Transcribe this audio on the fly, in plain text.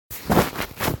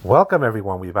Welcome,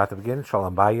 everyone. We're about to begin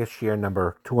Shalom Bayis, year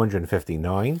number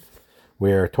 259.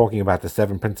 We're talking about the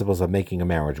 7 principles of making a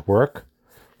marriage work.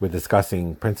 We're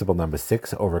discussing principle number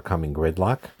 6, overcoming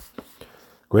gridlock.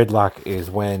 Gridlock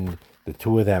is when the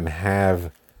two of them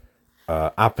have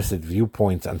opposite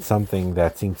viewpoints on something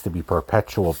that seems to be a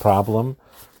perpetual problem,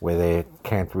 where they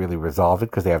can't really resolve it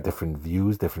because they have different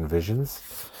views, different visions.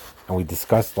 And we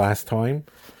discussed last time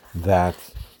that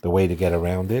the way to get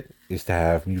around it is to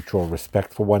have mutual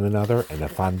respect for one another and a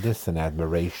fondness and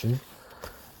admiration,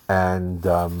 and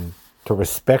to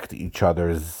respect each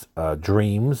other's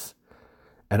dreams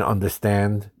and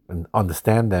understand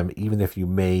them, even if you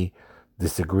may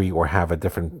disagree or have a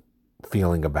different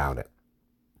feeling about it.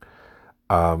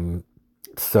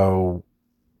 So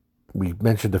we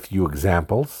mentioned a few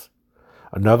examples.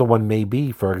 Another one may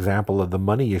be, for example, of the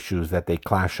money issues that they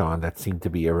clash on that seem to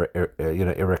be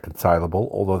irreconcilable,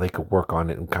 although they could work on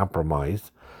it and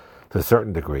compromise to a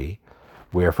certain degree.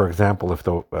 Where, for example, if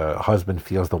the husband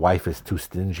feels the wife is too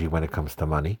stingy when it comes to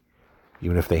money,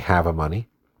 even if they have a money,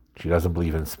 she doesn't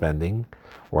believe in spending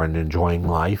or in enjoying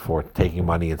life or taking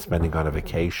money and spending on a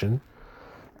vacation,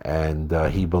 and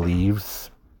he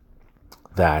believes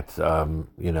that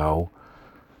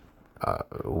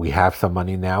we have some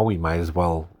money now, we might as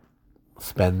well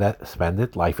spend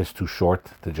it. Life is too short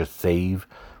to just save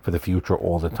for the future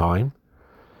all the time.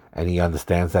 And he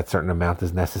understands that certain amount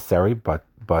is necessary, but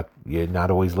you're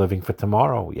not always living for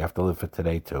tomorrow. You have to live for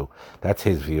today too. That's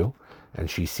his view,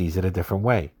 and she sees it a different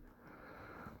way.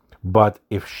 But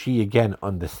if she again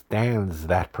understands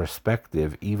that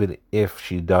perspective, even if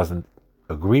she doesn't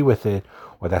agree with it,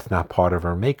 or that's not part of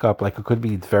her makeup, like it could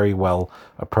be very well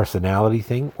a personality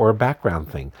thing or a background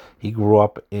thing. He grew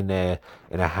up in a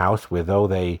house where though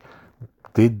they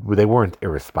weren't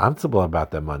irresponsible about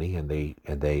their money, and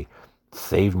they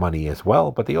save money as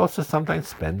well, but they also sometimes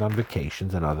spend on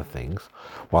vacations and other things.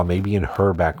 While maybe in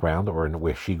her background or in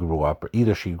where she grew up, or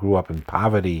either she grew up in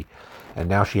poverty and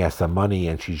now she has some money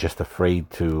and she's just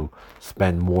afraid to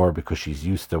spend more because she's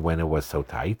used to when it was so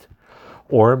tight.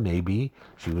 Or maybe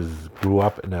she grew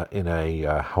up in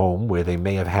a home where they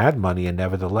may have had money and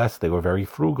nevertheless they were very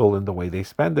frugal in the way they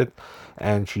spend it,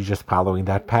 and she's just following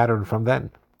that pattern from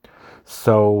then.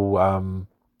 So,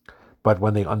 but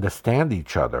when they understand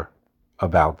each other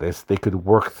about this, they could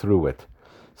work through it,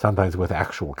 sometimes with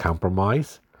actual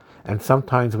compromise, and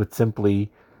sometimes with simply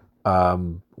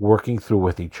working through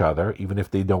with each other, even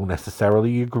if they don't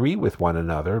necessarily agree with one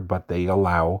another, but they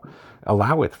allow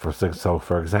it.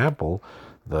 For example,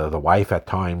 the wife at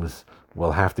times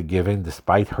will have to give in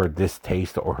despite her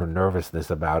distaste or her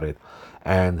nervousness about it,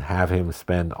 and have him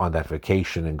spend on that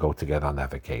vacation and go together on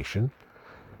that vacation,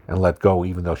 and let go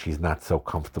even though she's not so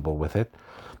comfortable with it.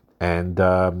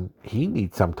 And he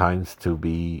needs sometimes to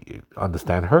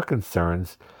understand her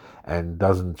concerns, and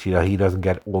he doesn't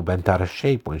get all bent out of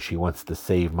shape when she wants to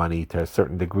save money to a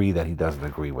certain degree that he doesn't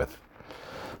agree with.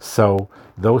 So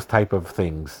those type of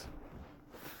things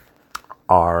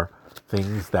are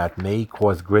things that may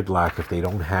cause gridlock if they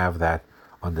don't have that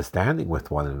understanding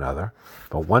with one another.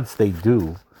 But once they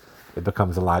do, it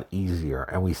becomes a lot easier.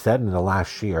 And we said in the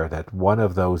last year that one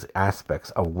of those aspects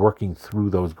of working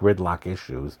through those gridlock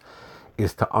issues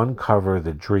is to uncover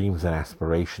the dreams and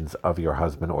aspirations of your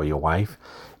husband or your wife,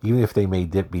 even if they may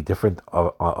be different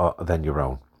than your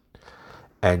own.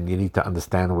 And you need to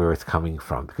understand where it's coming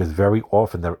from, because very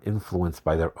often they're influenced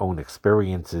by their own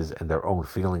experiences and their own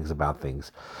feelings about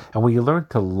things. And when you learn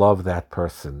to love that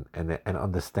person and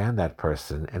understand that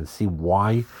person and see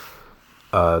why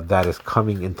that is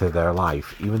coming into their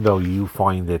life, even though you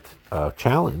find it a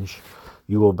challenge,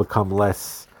 you will become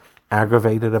less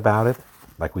aggravated about it.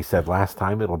 Like we said last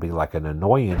time, it'll be like an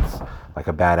annoyance, like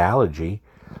a bad allergy,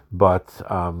 but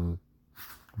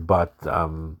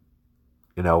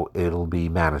it'll be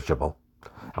manageable.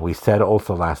 And we said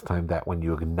also last time that when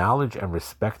you acknowledge and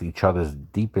respect each other's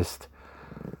deepest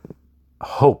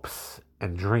hopes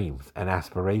and dreams and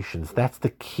aspirations, that's the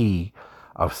key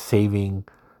of saving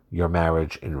your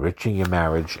marriage, enriching your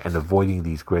marriage, and avoiding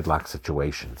these gridlock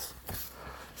situations.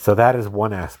 So that is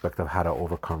one aspect of how to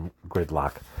overcome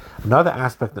gridlock. Another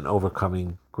aspect in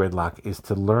overcoming gridlock is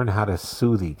to learn how to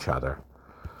soothe each other,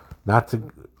 not to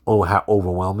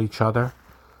overwhelm each other.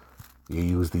 You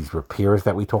use these repairs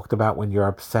that we talked about when you're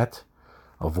upset.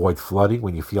 Avoid flooding.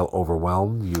 When you feel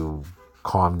overwhelmed, you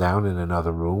calm down in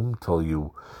another room till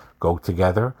you go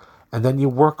together. And then you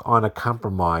work on a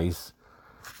compromise.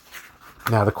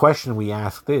 Now, the question we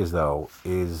asked is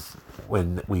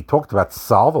when we talked about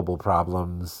solvable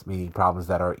problems, meaning problems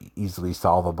that are easily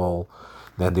solvable,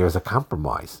 then there's a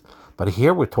compromise. But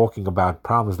here we're talking about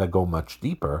problems that go much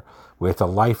deeper, where it's a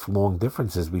lifelong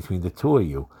differences between the two of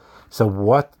you. So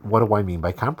what do I mean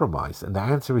by compromise? And the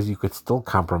answer is you could still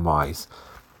compromise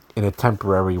in a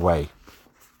temporary way.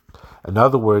 In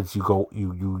other words,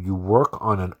 you work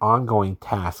on an ongoing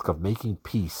task of making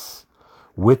peace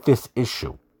with this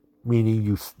issue,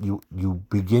 meaning you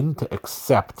begin to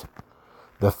accept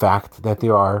the fact that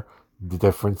there are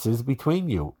differences between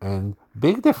you and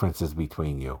big differences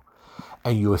between you.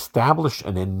 And you establish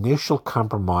an initial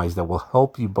compromise that will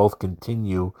help you both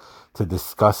continue to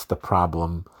discuss the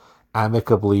problem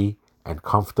amicably and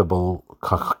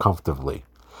comfortably.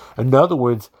 In other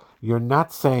words, you're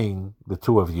not saying, the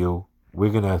two of you, we're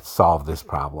going to solve this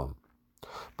problem.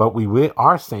 But we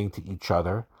are saying to each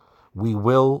other, we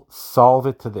will solve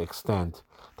it to the extent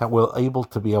that we're able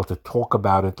to be able to talk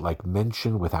about it like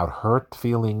mentioned, without hurt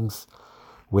feelings,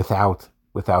 without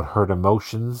hurt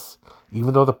emotions,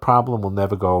 even though the problem will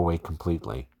never go away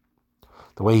completely.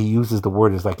 The way he uses the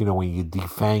word is like, when you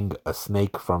defang a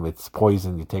snake from its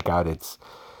poison, you take out its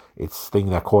thing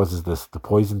that causes the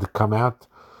poison to come out,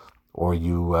 or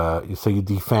you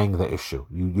defang the issue.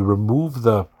 You remove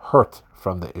the hurt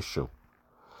from the issue.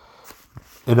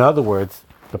 In other words,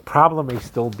 the problem may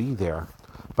still be there,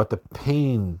 but the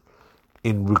pain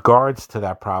in regards to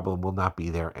that problem will not be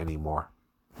there anymore.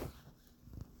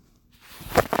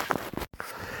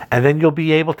 And then you'll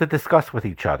be able to discuss with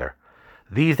each other.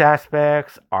 These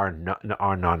aspects are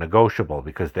non-negotiable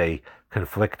because they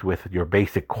conflict with your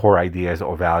basic core ideas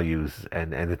or values,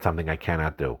 and it's something I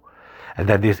cannot do. And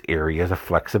then there's areas of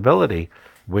flexibility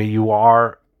where you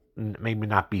are maybe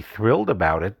not be thrilled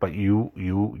about it, but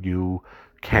you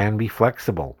can be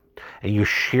flexible. And you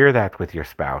share that with your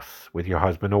spouse, with your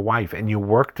husband or wife, and you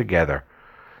work together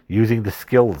using the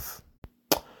skills.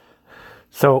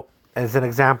 So, as an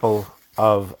example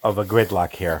of a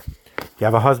gridlock here, you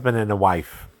have a husband and a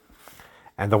wife,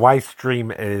 and the wife's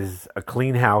dream is a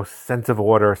clean house, sense of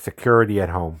order, security at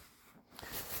home.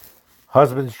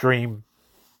 Husband's dream,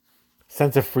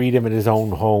 sense of freedom in his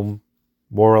own home,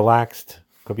 more relaxed,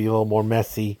 could be a little more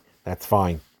messy, that's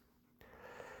fine.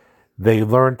 They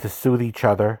learn to soothe each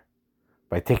other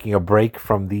by taking a break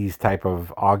from these type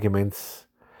of arguments,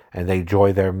 and they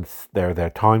enjoy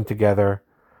their time together,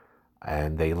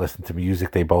 and they listen to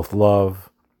music they both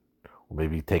love, or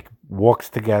maybe take walks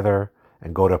together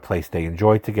and go to a place they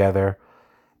enjoy together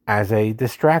as a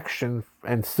distraction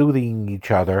and soothing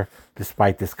each other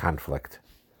despite this conflict.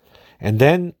 And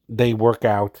then they work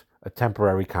out a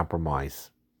temporary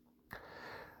compromise.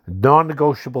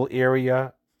 Non-negotiable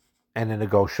area and a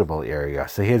negotiable area.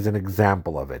 So here's an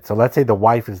example of it. So let's say the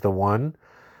wife is the one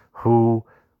who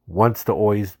wants to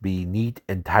always be neat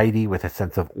and tidy with a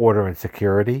sense of order and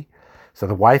security. So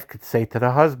the wife could say to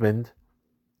the husband,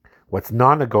 what's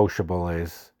non-negotiable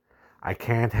is, I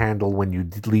can't handle when you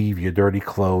leave your dirty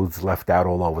clothes left out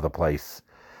all over the place.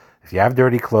 If you have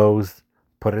dirty clothes,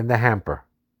 put it in the hamper.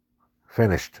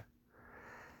 Finished.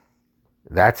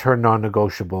 That's her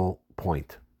non-negotiable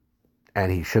point.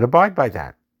 And he should abide by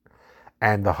that.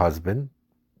 And the husband,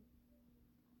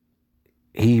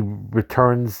 he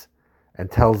returns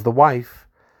and tells the wife,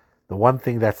 the one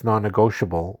thing that's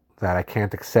non-negotiable that I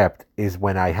can't accept is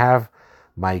when I have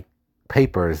my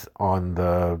papers on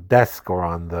the desk or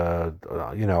on the,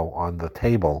 on the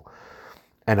table,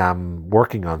 and I'm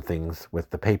working on things with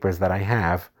the papers that I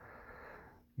have,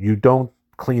 you don't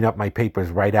clean up my papers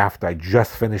right after I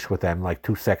just finished with them, like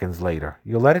 2 seconds later.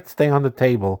 You let it stay on the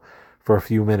table for a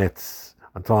few minutes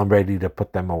until I'm ready to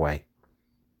put them away.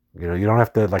 You don't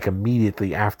have to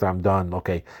immediately after I'm done,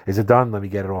 okay, is it done? Let me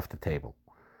get it off the table.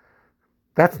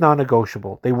 That's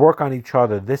non-negotiable. They work on each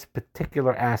other. This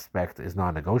particular aspect is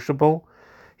non-negotiable.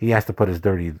 He has to put his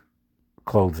dirty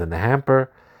clothes in the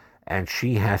hamper, and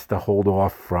she has to hold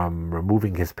off from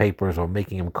removing his papers or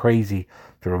making him crazy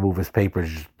to remove his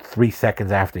papers 3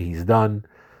 seconds after he's done.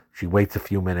 She waits a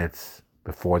few minutes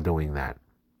before doing that.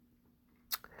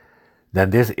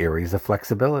 Then there's areas of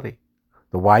flexibility.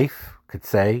 The wife could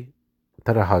say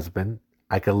to the husband,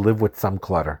 I can live with some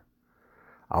clutter.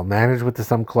 I'll manage with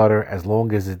some clutter as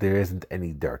long as there isn't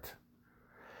any dirt.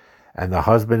 And the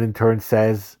husband in turn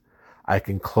says, I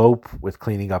can cope with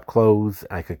cleaning up clothes,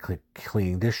 I could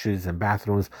cleaning dishes and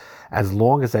bathrooms as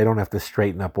long as I don't have to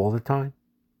straighten up all the time.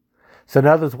 So in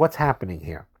other words, what's happening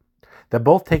here? They're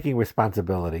both taking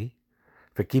responsibility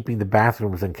for keeping the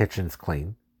bathrooms and kitchens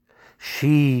clean.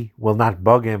 She will not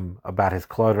bug him about his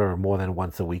clutter more than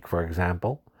once a week, for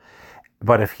example.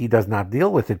 But if he does not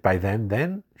deal with it by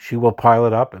then she will pile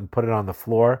it up and put it on the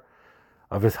floor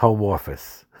of his home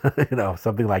office.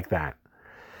 Something like that.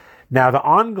 Now, the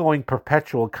ongoing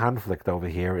perpetual conflict over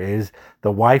here is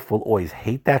the wife will always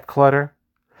hate that clutter.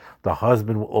 The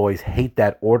husband will always hate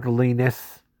that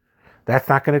orderliness. That's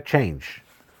not going to change.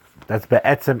 That's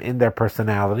be'etzem in their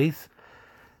personalities.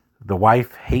 The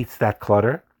wife hates that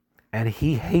clutter, and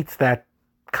he hates that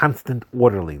constant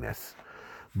orderliness.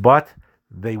 But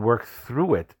they work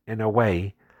through it in a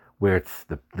way where it's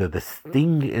the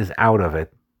sting is out of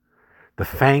it. The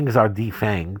fangs are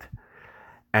defanged,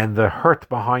 and the hurt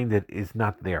behind it is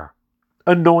not there.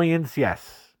 Annoyance,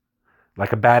 yes.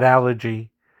 Like a bad allergy,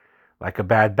 like a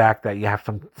bad back that you have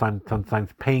sometimes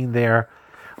pain there,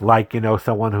 like,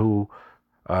 someone who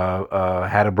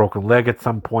had a broken leg at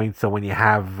some point, so when you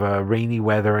have rainy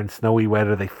weather and snowy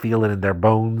weather, they feel it in their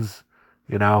bones,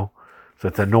 so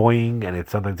it's annoying and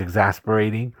it's sometimes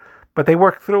exasperating, but they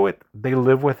work through it, they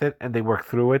live with it, and they work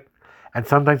through it, and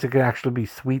sometimes it can actually be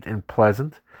sweet and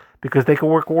pleasant, because they can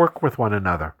work with one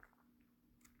another.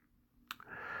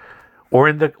 Or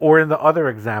in the other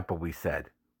example we said,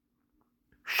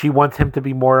 she wants him to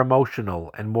be more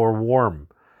emotional and more warm,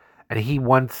 and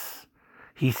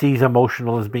he sees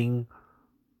emotional as being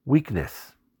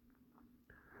weakness.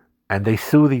 And they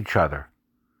soothe each other.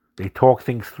 They talk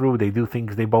things through. They do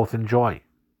things they both enjoy.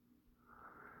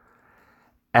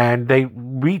 And they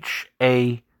reach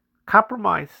a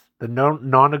compromise. The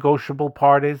non-negotiable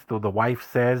part is, though the wife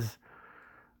says,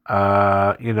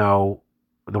 the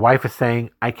wife is saying,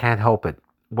 I can't help it.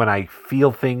 When I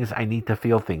feel things, I need to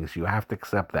feel things. You have to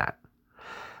accept that.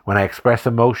 When I express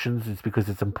emotions, it's because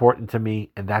it's important to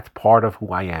me, and that's part of who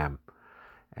I am.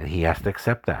 And he has to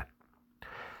accept that.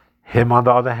 Him, on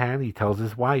the other hand, he tells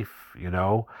his wife,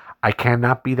 I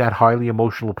cannot be that highly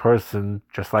emotional person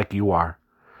just like you are,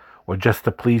 or just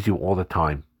to please you all the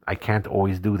time. I can't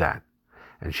always do that.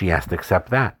 And she has to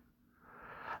accept that.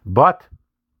 But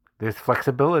there's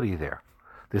flexibility there.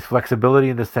 There's flexibility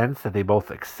in the sense that they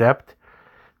both accept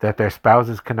that their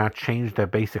spouses cannot change their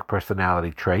basic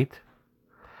personality trait,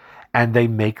 and they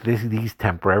make these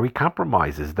temporary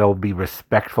compromises. They'll be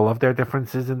respectful of their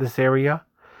differences in this area.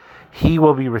 He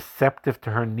will be receptive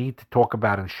to her need to talk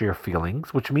about and share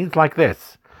feelings, which means like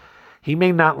this. He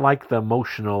may not like the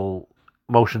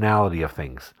emotionality of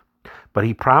things, but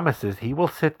he promises he will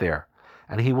sit there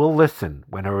and he will listen.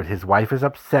 Whenever his wife is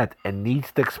upset and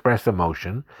needs to express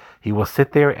emotion, he will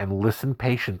sit there and listen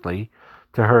patiently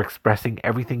to her expressing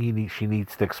everything she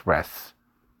needs to express.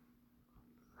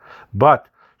 But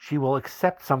she will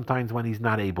accept sometimes when he's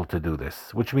not able to do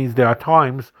this, which means there are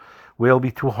times where it'll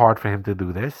be too hard for him to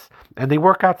do this, and they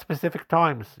work out specific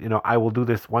times. I will do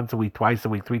this once a week, twice a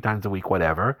week, 3 times a week,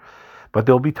 whatever, but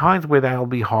there'll be times where that'll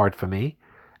be hard for me,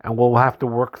 and we'll have to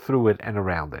work through it and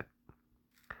around it.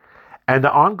 And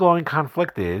the ongoing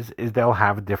conflict is they'll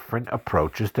have different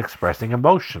approaches to expressing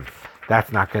emotion.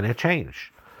 That's not going to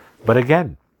change. But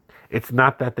again, it's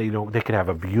not that they could have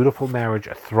a beautiful marriage,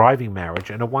 a thriving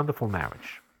marriage, and a wonderful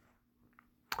marriage.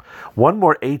 One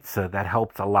more eitzah that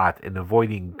helps a lot in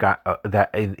avoiding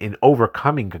in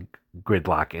overcoming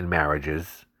gridlock in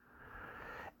marriages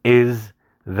is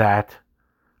that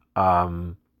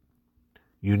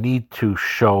you need to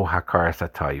show hakaras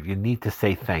hatov. You need to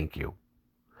say thank you.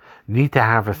 You need to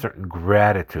have a certain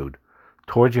gratitude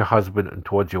towards your husband and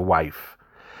towards your wife,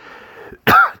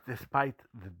 despite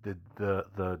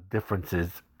the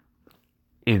differences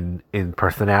in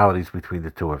personalities between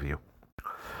the two of you.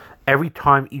 Every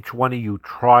time each one of you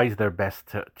tries their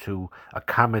best to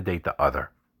accommodate the other.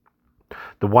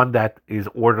 The one that is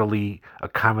orderly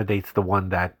accommodates the one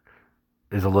that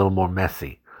is a little more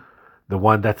messy. The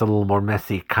one that's a little more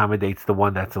messy accommodates the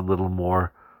one that's a little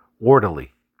more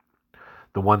orderly.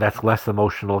 The one that's less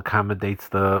emotional accommodates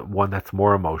the one that's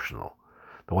more emotional.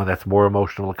 The one that's more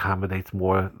emotional accommodates the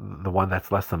one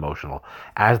that's less emotional.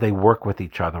 As they work with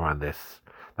each other on this,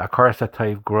 the hakaras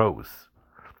hatov grows.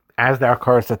 As their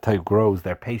hakaras hatov grows,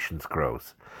 their patience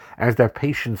grows. As their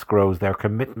patience grows, their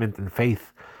commitment and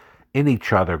faith in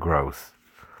each other grows.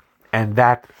 And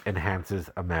that enhances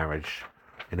a marriage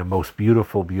in a most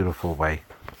beautiful, beautiful way.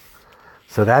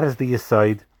 So that is the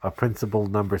aside of principle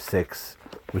number 6,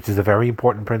 which is a very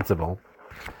important principle.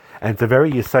 And it's a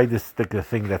very yisaidistic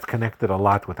thing that's connected a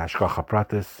lot with hashgacha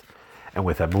pratis and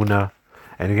with emunah.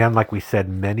 And again, like we said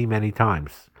many, many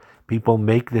times, people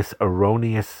make this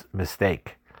erroneous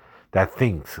mistake that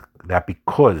thinks that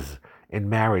because in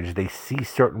marriage they see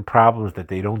certain problems that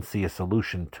they don't see a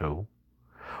solution to,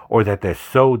 or that they're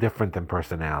so different in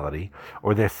personality,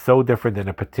 or they're so different in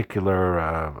a particular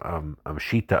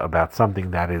shita about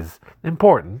something that is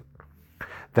important,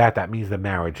 that means the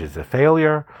marriage is a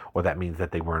failure, or that means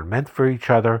that they weren't meant for each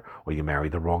other, or you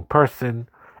married the wrong person.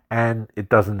 and it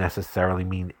doesn't necessarily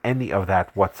mean any of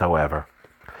that whatsoever.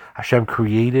 Hashem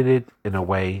created it in a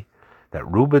way that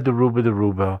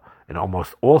ruba, in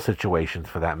almost all situations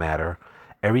for that matter,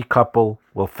 every couple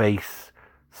will face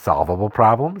solvable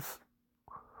problems,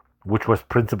 which was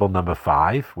principle number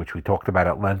 5, which we talked about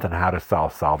at length on how to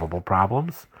solve solvable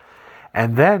problems.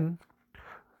 And then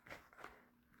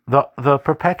the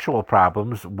perpetual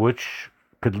problems, which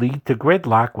could lead to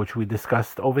gridlock, which we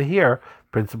discussed over here,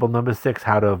 principle number 6,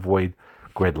 how to avoid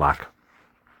gridlock.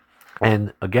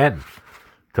 And again,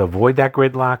 to avoid that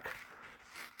gridlock,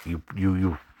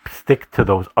 you stick to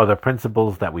those other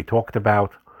principles that we talked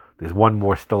about. There's one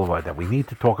more still that we need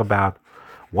to talk about.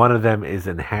 One of them is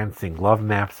enhancing love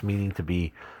maps, meaning to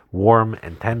be warm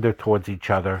and tender towards each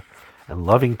other and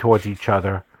loving towards each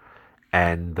other,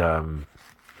 and then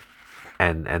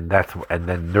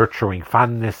nurturing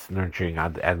fondness, nurturing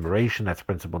admiration. That's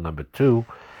principle number 2.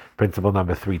 Principle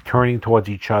number 3, turning towards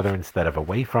each other instead of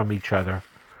away from each other.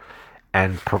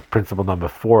 And principle number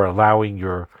 4, allowing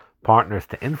your partners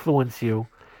to influence you.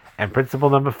 And principle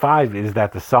number 5 is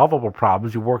that the solvable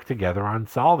problems you work together on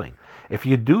solving. If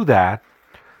you do that,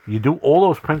 you do all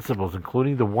those principles,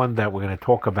 including the one that we're going to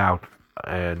talk about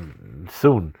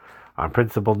soon on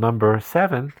principle number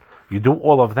 7, you do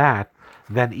all of that,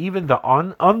 then even the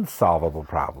unsolvable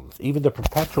problems, even the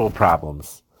perpetual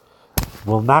problems,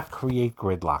 will not create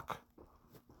gridlock.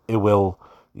 You'll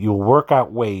work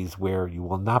out ways where you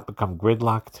will not become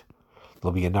gridlocked.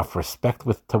 There'll be enough respect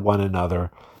to one another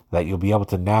that you'll be able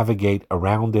to navigate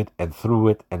around it and through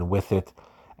it and with it,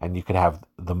 and you could have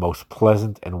the most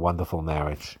pleasant and wonderful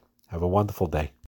marriage. Have a wonderful day.